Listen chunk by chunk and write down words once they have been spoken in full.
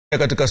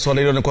Katika swali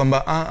hilo ni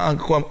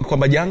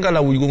kwamba janga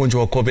la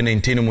ugonjwa wa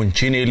COVID-19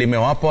 nchini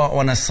limewapa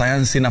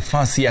wanasayansi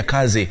nafasi ya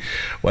kazi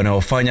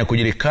wanaofanya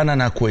kujulikana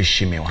na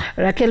kuheshimiwa.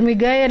 Raquel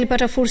Mwigai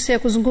alipata fursa ya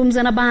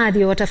kuzungumza na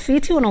baadhi ya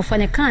watafiti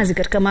wanaofanya kazi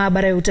katika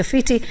maabara ya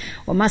utafiti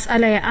wa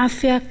masuala ya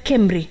afya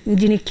Kemri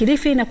mjini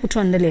Kilifi na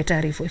kutuandalia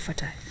taarifa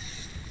ifuatayo.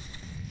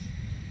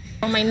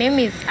 My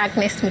name is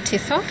Agnes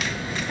Mutiso.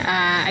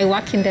 I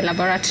work in the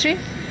laboratory.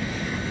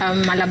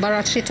 I'm a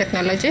laboratory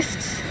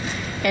technologist.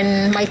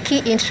 And my key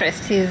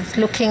interest is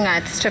looking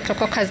at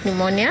Streptococcus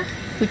pneumonia,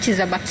 which is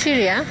a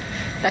bacteria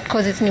that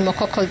causes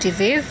pneumococcal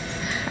disease,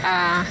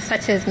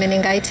 such as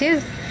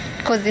meningitis,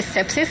 causes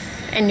sepsis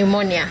and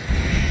pneumonia.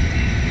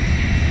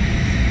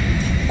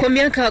 Kwa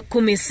miaka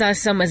 10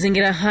 sasa,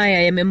 mazingira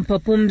haya yamempa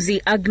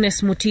pumzi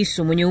Agnes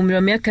Mutiso mwenye umri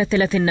wa miaka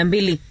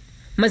 32.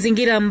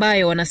 Mazingira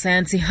ambayo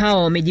wanasayansi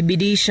hawa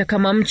wamejibidisha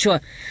kama mchwa,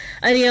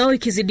 ari yao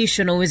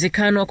ikizidishwa na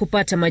uwezekano wa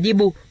kupata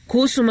majibu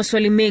kuhusu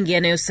maswali mengi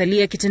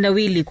yanayosalia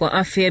kitendawili kwa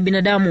afya ya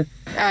binadamu.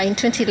 In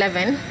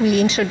 2011, we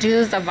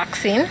introduced a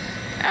vaccine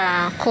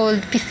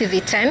called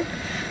PCV10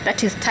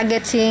 that is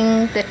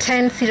targeting the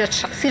 10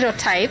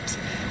 serotypes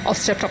of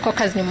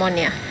Streptococcus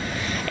pneumonia.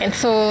 And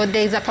so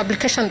there is a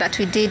publication that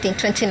we did in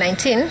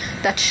 2019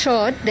 that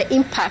showed the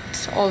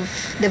impact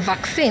of the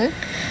vaccine,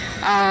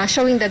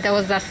 showing that there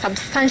was a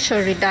substantial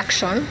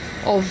reduction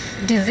of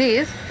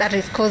disease that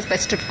is caused by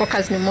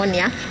Streptococcus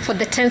pneumonia for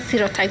the 10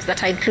 serotypes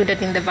that are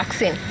included in the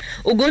vaccine.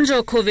 Ugonjwa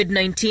wa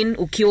COVID-19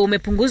 ukiwa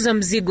umepunguza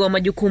mzigo wa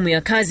majukumu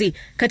ya kazi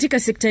katika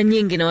sekta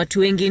nyingi na watu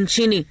wengi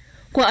nchini.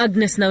 Kwa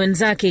Agnes na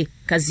wenzake,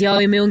 kazi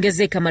yao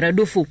imeongezeka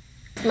maradufu.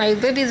 My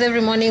babies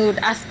every morning would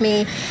ask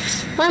me,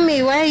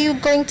 "Mommy, why are you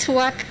going to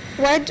work?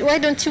 Why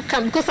don't you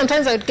come?" Because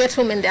sometimes I would get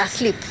home and they're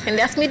asleep. And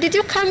they ask me, "Did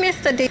you come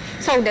yesterday?"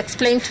 So I would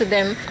explain to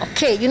them,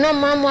 "Okay, you know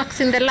Mom works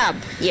in the lab."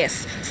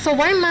 Yes. So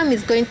why Mom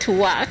is going to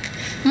work,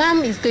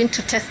 Mom is going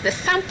to test the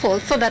sample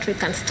so that we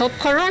can stop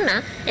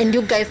corona and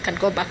you guys can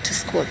go back to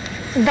school.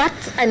 That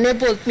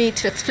enabled me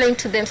to explain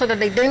to them so that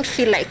they don't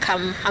feel like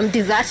I'm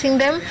deserting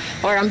them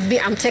or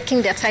I'm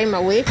taking their time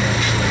away.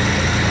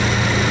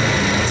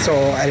 So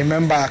I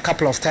remember a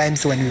couple of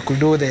times when we could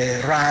do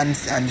the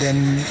runs and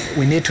then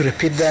we need to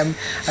repeat them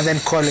and then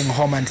calling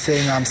home and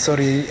saying, "I'm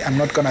sorry, I'm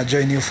not going to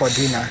join you for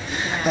dinner."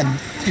 And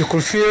you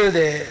could feel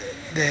the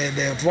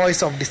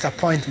voice of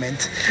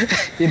disappointment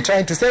in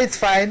trying to say it's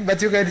fine,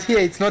 but you can hear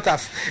it's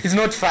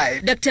not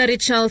fine. Daktari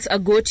Charles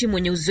Agoti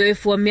mwenye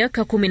uzoefu wa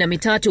miaka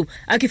 13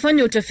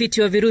 akifanya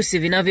utafiti wa virusi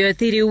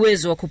vinavyoathiri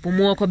uwezo wa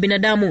kupumua kwa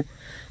binadamu.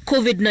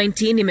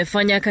 COVID-19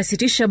 imefanya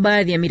akasitisha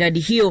baadhi ya miradi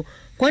hiyo,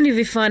 kwani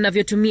vifaa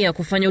anavyotumia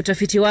kufanya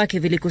utafiti wake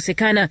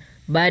vilikosekana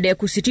baada ya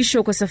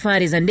kusitishwa kwa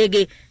safari za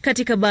ndege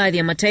katika baadhi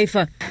ya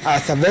mataifa.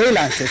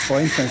 Surveillances,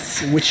 for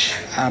instance, which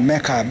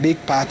make a big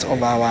part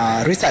of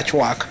our research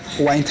work,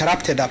 were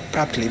interrupted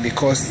abruptly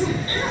because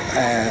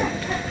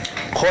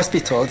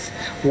hospitals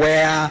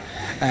where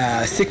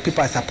sick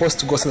people are supposed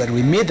to go so that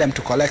we meet them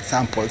to collect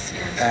samples,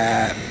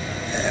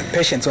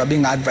 patients were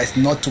being advised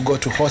not to go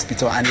to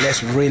hospital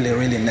unless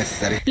really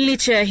necessary.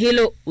 Licha ya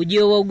hilo,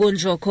 ujio wa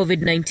ugonjwa wa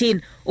COVID-19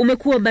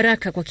 umekuwa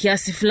baraka kwa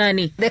kiasi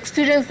fulani. The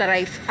experience that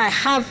I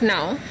have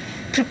now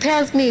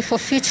prepares me for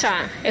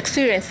future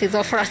experiences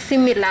or for a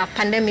similar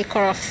pandemic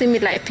or a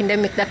similar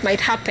epidemic that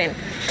might happen.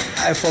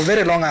 For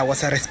very long I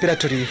was a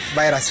respiratory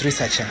virus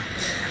researcher,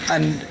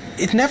 and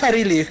it never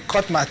really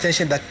caught my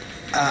attention that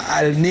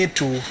I'll need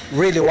to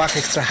really work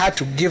extra hard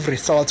to give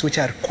results which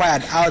are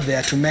required out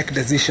there to make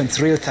decisions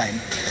real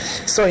time.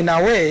 So in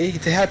a way,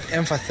 it helped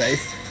emphasize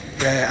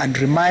and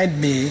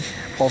remind me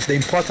of the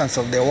importance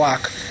of the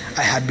work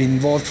I had been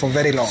involved for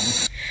very long.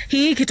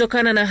 Hii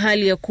kitokana na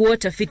hali ya kuwa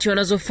tafiti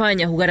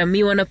wanazofanya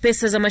hugharamiwa na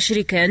pesa za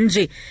mashirika ya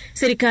nje,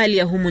 serikali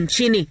ya humu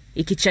nchini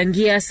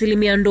ikichangia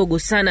asilimia ndogo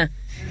sana.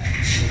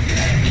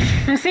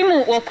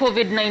 Msimu wa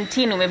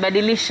COVID-19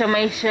 umebadilisha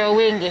maisha ya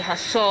wengi,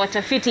 haswa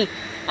watafiti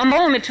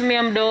ambao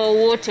wametumia muda wao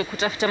wote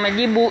kutafuta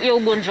majibu ya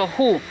ugonjwa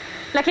huu.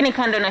 Lakini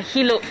kando na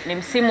hilo, ni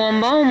msimu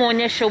ambao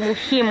umeonyesha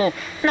umuhimu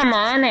na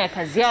maana ya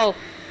kazi yao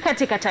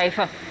katika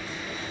taifa.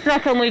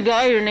 Raquel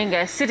Mwigai,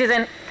 runinga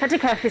Citizen,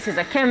 katika afisi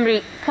za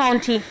Kemri,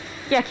 kaunti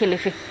ya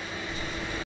Kilifi.